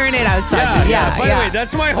he's shirt. wearing it outside. Yeah. By the way,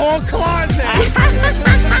 that's my whole closet.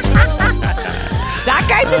 That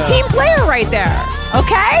guy's a team player right there.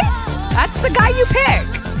 Okay? That's the guy you pick.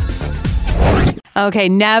 Okay,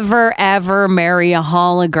 never ever marry a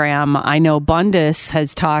hologram. I know Bundus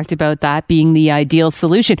has talked about that being the ideal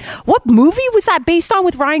solution. What movie was that based on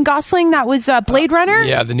with Ryan Gosling? That was Blade Runner?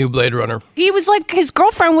 Yeah, the new Blade Runner. He was like, his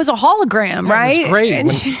girlfriend was a hologram, right? It was great.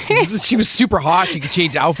 And She was super hot. She could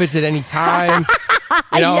change outfits at any time.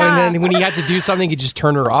 You know, Yeah. and then when he had to do something, he could just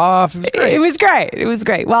turn her off. It was great. It was great. It was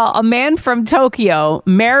great. Well, a man from Tokyo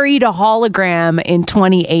married a hologram in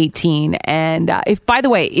 2018. And if, by the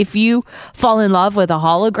way, if you fall in love with a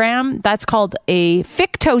hologram, that's called a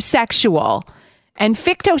fictosexual. And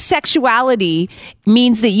fictosexuality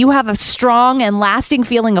means that you have a strong and lasting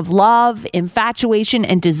feeling of love, infatuation,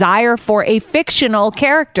 and desire for a fictional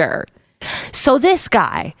character. So this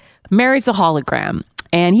guy marries a hologram.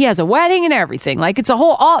 And he has a wedding and everything. Like it's a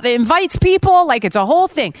whole, it invites people, like it's a whole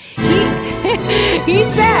thing. He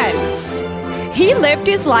says he lived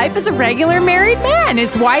his life as a regular married man.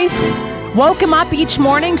 His wife woke him up each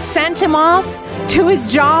morning, sent him off to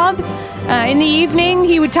his job. In the evening,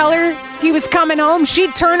 he would tell her he was coming home.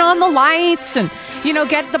 She'd turn on the lights and, you know,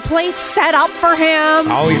 get the place set up for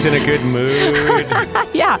him. Always in a good mood.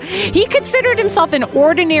 Yeah. He considered himself an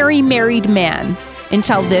ordinary married man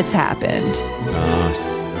until this happened.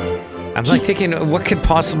 I'm like thinking, what could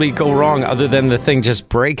possibly go wrong other than the thing just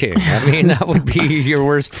breaking? I mean, that would be your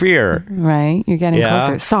worst fear. Right? You're getting Yeah.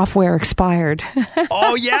 closer. Software expired.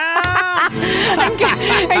 Oh, yeah!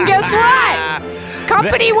 And guess what?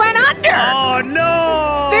 Company went under. Oh,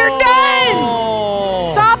 no! They're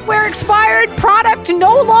done. Software expired. Product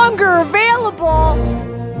no longer available.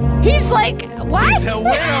 He's like, what? He's a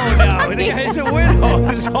widow now. The guy's a widow.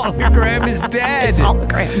 His hologram is dead. His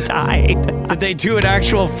hologram died. Did they do an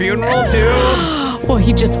actual funeral, too? Well,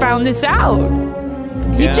 he just found this out.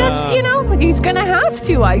 He Yeah. just, you know, he's going to have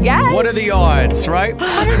to, I guess. What are the odds, right?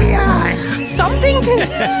 What are the odds? Something to...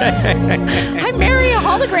 I marry a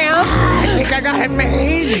hologram. I think I got it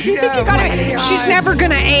made. You think you got it? She's never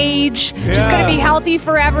going to age. She's going to be healthy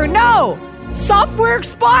forever. No. Software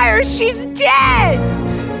expires. She's dead.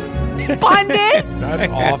 Bundus. That's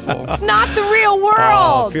awful. It's not the real Oh,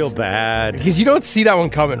 world. I feel bad. Because you don't see that one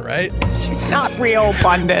coming, right? She's not real,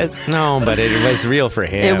 Bundus. No, but it was real for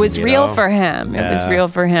him. It was you real know? for him. It was Yeah. real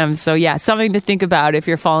for him. So yeah, something to think about if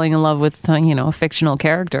you're falling in love with, you know, a fictional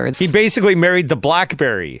character. He basically married the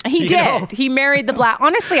BlackBerry. He you did. know? He married the black.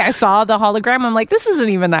 Honestly, I saw the hologram. I'm like, this isn't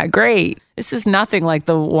even that great. This is nothing like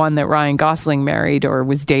the one that Ryan Gosling married or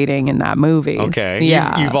was dating in that movie. Okay.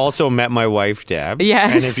 Yeah. You've also met my wife, Deb.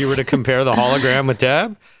 Yes. And if you were to compare the hologram with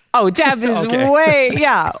Deb, Oh, Deb is Okay.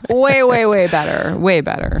 way better. Way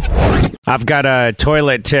better. I've got a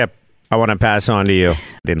toilet tip I want to pass on to you.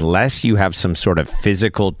 Unless you have some sort of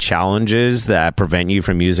physical challenges that prevent you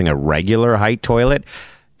from using a regular height toilet,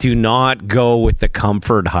 do not go with the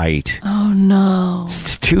Comfort Height. Oh, no.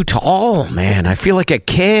 It's too tall, man. I feel like a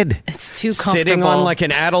kid. It's too comfortable. Sitting on like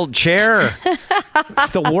an adult chair. It's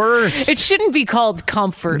the worst. It shouldn't be called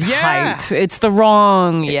Comfort Yeah. Height. It's the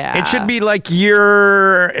wrong, It should be like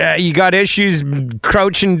you got issues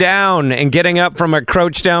crouching down and getting up from a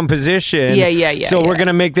crouch down position. Yeah. So we're going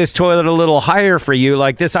to make this toilet a little higher for you.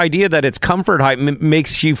 Like this idea that it's Comfort Height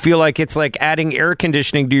makes you feel like it's like adding air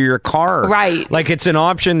conditioning to your car. Right. Like it's an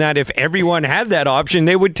option that if everyone had that option,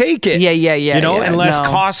 they would take it. Yeah. You know, unless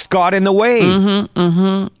cost got in the way.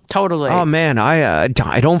 Totally. Oh, man, I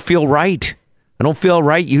don't feel right. I don't feel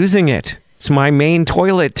right using it. It's my main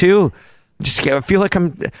toilet, too. I feel like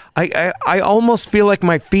I almost feel like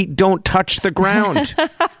my feet don't touch the ground.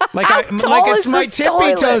 Like it's my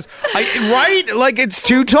tippy toes. Right? Like it's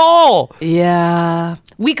too tall. Yeah.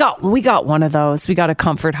 We got one of those. We got a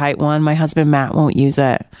Comfort Height one. My husband Matt won't use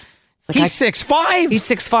it. He's 6'5". He's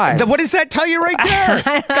 6'5". What does that tell you right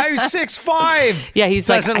there? Guy who's 6'5". Yeah, he's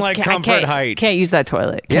doesn't like Comfort Height. Can't use that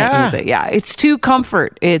toilet. Can't use it. Yeah, it's too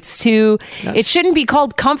comfort. It's too. It shouldn't be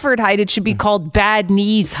called Comfort Height. It should be called Bad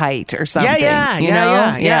Knees Height or something.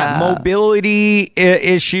 Yeah. Mobility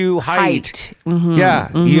issue height.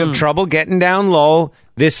 You have trouble getting down low.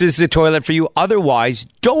 This is the toilet for you. Otherwise,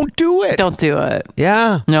 don't do it. Don't do it.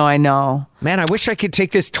 Yeah. No, I know. Man, I wish I could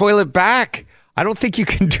take this toilet back. I don't think you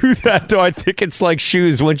can do that, though. I think it's like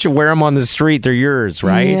shoes. Once you wear them on the street, they're yours,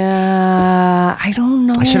 right? Yeah, I don't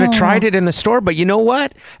know. I should have tried it in the store, but you know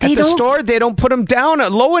what? At the store, they don't put them down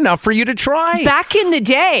low enough for you to try. Back in the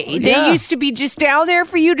day, they used to be just down there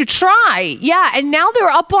for you to try. Yeah, and now they're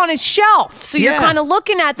up on a shelf. So you're kind of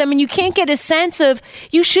looking at them, and you can't get a sense of,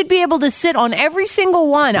 you should be able to sit on every single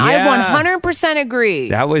one. Yeah. I 100% agree.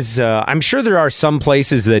 That was, I'm sure there are some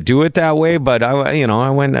places that do it that way, but I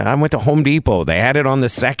went to Home Depot. They had it on the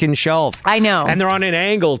second shelf. I know. And they're on an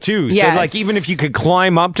angle, too. Yes. So, like, even if you could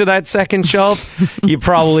climb up to that second shelf, you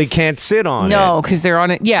probably can't sit on it. No, because they're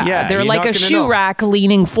on it. Yeah, they're like a shoe rack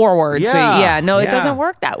leaning forward. Yeah. So, it doesn't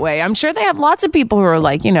work that way. I'm sure they have lots of people who are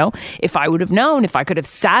like, if I would have known, if I could have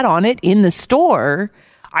sat on it in the store,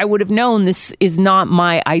 I would have known this is not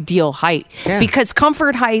my ideal height. Yeah. Because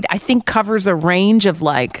Comfort Height, I think, covers a range of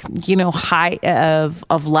height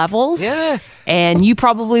of levels. Yeah. And you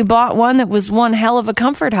probably bought one that was one hell of a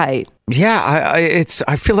Comfort Height. Yeah,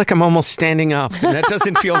 I feel like I'm almost standing up. And that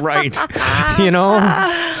doesn't feel right.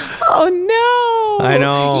 Oh, no. I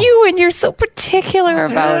know. You're so particular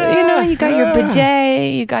about it. You got your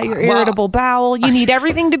bidet, you got your irritable bowel. You need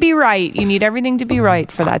everything to be right. You need everything to be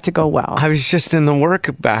right for that to go well. I was just in the work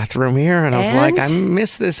bathroom here, and I was like, I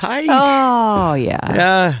miss this height. Oh, yeah.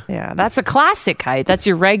 Yeah. Yeah, that's a classic height. That's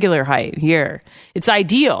your regular height here. It's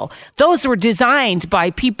ideal. Those were designed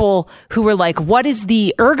by people who were like, what is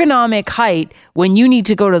the ergonomic height when you need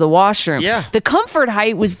to go to the washroom? Yeah. The Comfort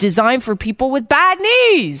Height was designed for people with bad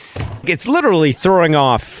knees. It's literally throwing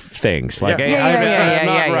off things. Like, Yeah.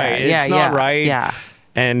 It's not right. Yeah.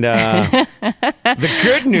 And the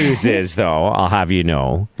good news is, though, I'll have you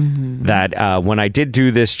know, that when I did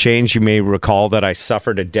do this change, you may recall that I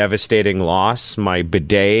suffered a devastating loss. My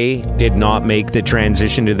bidet did not make the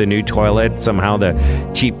transition to the new toilet. Somehow the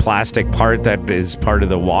cheap plastic part that is part of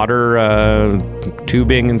the water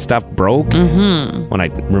tubing and stuff broke when I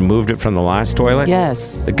removed it from the last toilet.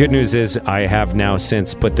 Yes. The good news is I have now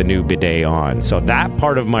since put the new bidet on. So that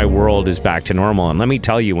part of my world is back to normal. And let me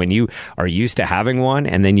tell you, when you are used to having one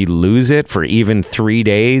and then you lose it for even 3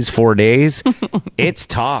 days, 4 days, it's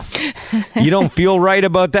tough. You don't feel right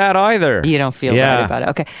about that either. You don't feel right about it.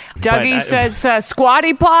 Okay. Dougie says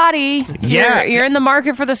squatty potty. Yeah. You're in the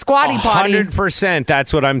market for the squatty potty. 100%.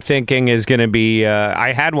 That's what I'm thinking is going to be.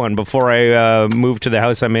 I had one before I moved to the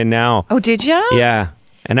house I'm in now. Oh, did you? Yeah.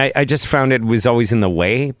 And I just found it was always in the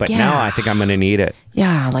way, but now I think I'm going to need it.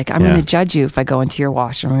 Yeah, like I'm going to judge you if I go into your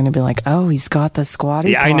washroom. I'm going to be like, oh, he's got the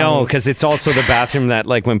squatty potty. I know, because it's also the bathroom that,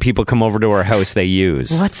 like, when people come over to our house, they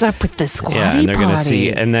use. What's up with the squatty potty? Yeah, and they're going to see.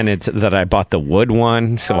 And then it's that I bought the wood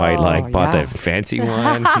one, so I bought the fancy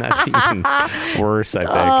one. That's even worse, I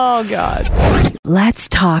think. Oh, God. Let's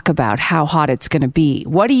talk about how hot it's going to be.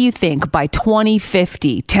 What do you think by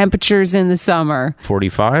 2050, temperatures in the summer?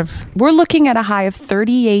 45? We're looking at a high of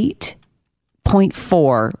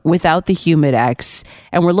 38.4 without the Humidex,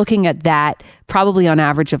 and we're looking at that probably on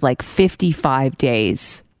average of like 55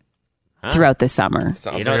 days throughout the summer.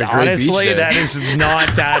 Sounds like a great Honestly, beach day. that is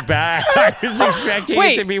not that bad. I was expecting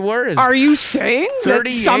it to be worse. Are you saying that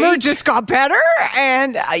 38? summer just got better?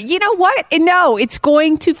 And you know what? No, it's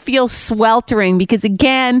going to feel sweltering because,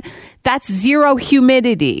 again, That's zero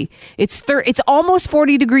humidity. It's almost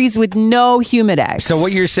 40 degrees with no humidex. So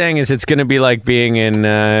what you're saying is it's going to be like being in,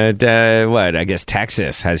 I guess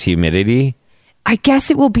Texas has humidity? I guess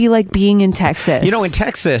it will be like being in Texas. You know, in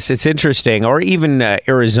Texas, it's interesting, or even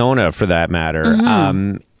Arizona for that matter,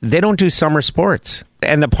 they don't do summer sports.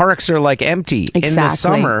 And the parks are like empty in the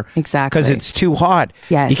summer. Exactly. Because it's too hot.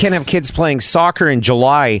 Yes. You can't have kids playing soccer in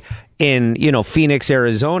July in, Phoenix,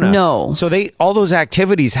 Arizona. No. So all those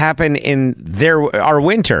activities happen in our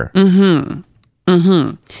winter.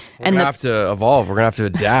 We're going to have to evolve. We're going to have to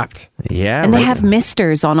adapt. Yeah. And they have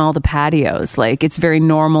misters on all the patios. Like, it's very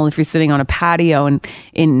normal if you're sitting on a patio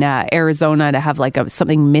in Arizona to have like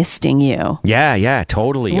something misting you. Yeah,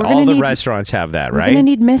 totally. All the restaurants have that, right? We're going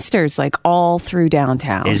to need misters like all through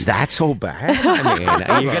downtown. Is that so bad? I mean,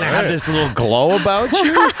 are you going to have this little glow about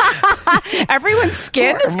you? Everyone's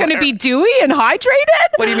skin is going to be dewy and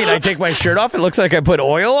hydrated? What do you mean? I take my shirt off? It looks like I put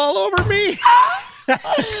oil all over me?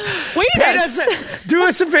 Do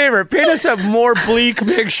us a favor. Paint us a more bleak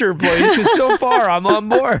picture, please, because so far I'm on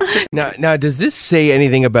board. Now, does this say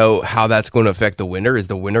anything about how that's going to affect the winter? Is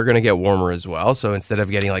the winter going to get warmer as well? So instead of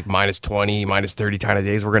getting like minus 20, minus 30 kind of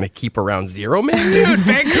days, we're going to keep around zero, man? Dude,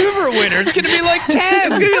 Vancouver winter, it's going to be like 10.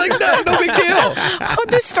 It's going to be like, no big deal. Oh,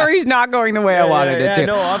 this story's not going the way I wanted it to.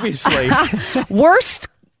 No, obviously. Worst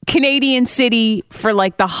Canadian city for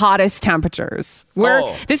like the hottest temperatures.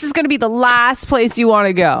 This is going to be the last place you want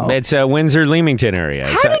to go. It's Windsor, Leamington area.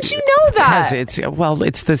 How did you know that?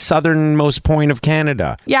 It's the southernmost point of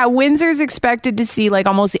Canada. Yeah, Windsor's expected to see like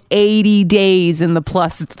almost 80 days in the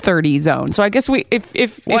plus 30 zone. So I guess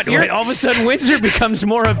if all of a sudden Windsor becomes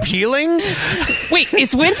more appealing? Wait,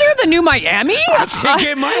 is Windsor the new Miami? I think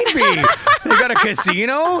it might be. They got a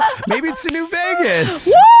casino. Maybe it's the new Vegas.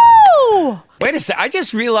 Woo! Wait a sec. I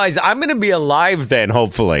just realized I'm going to be alive then,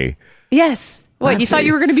 hopefully. Yes. What, you thought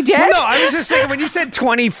you were going to be dead? Well, no, I was just saying, when you said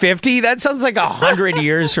 2050, that sounds like 100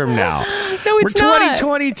 years from now. No, it's We're not.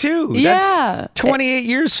 2022. Yeah. That's 28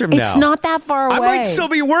 years from now. It's not that far away. I might still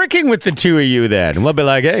be working with the two of you then. We'll be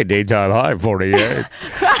like, hey, daytime high 48.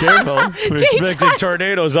 Careful. We're expecting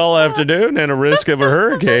tornadoes all afternoon and a risk of a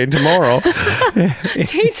hurricane tomorrow.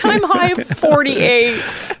 Daytime high 48.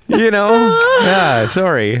 Yeah,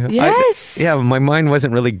 sorry. Yes. My mind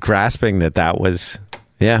wasn't really grasping that was...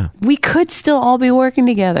 Yeah. We could still all be working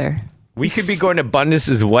together. We could be going to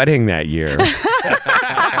Bundus's wedding that year. That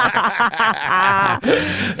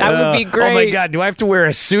would be great. Oh my God, do I have to wear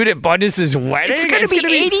a suit at Bundus's wedding? It's going to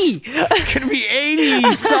be 80. It's going to be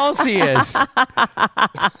 80 Celsius.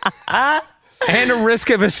 And a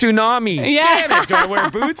risk of a tsunami. Yeah. Damn it. Do I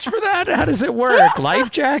wear boots for that? How does it work?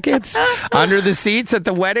 Life jackets under the seats at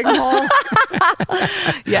the wedding hall?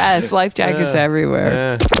 Yes, life jackets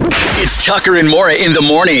everywhere. It's Tucker and Maura in the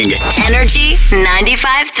morning. Energy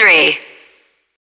 95.3.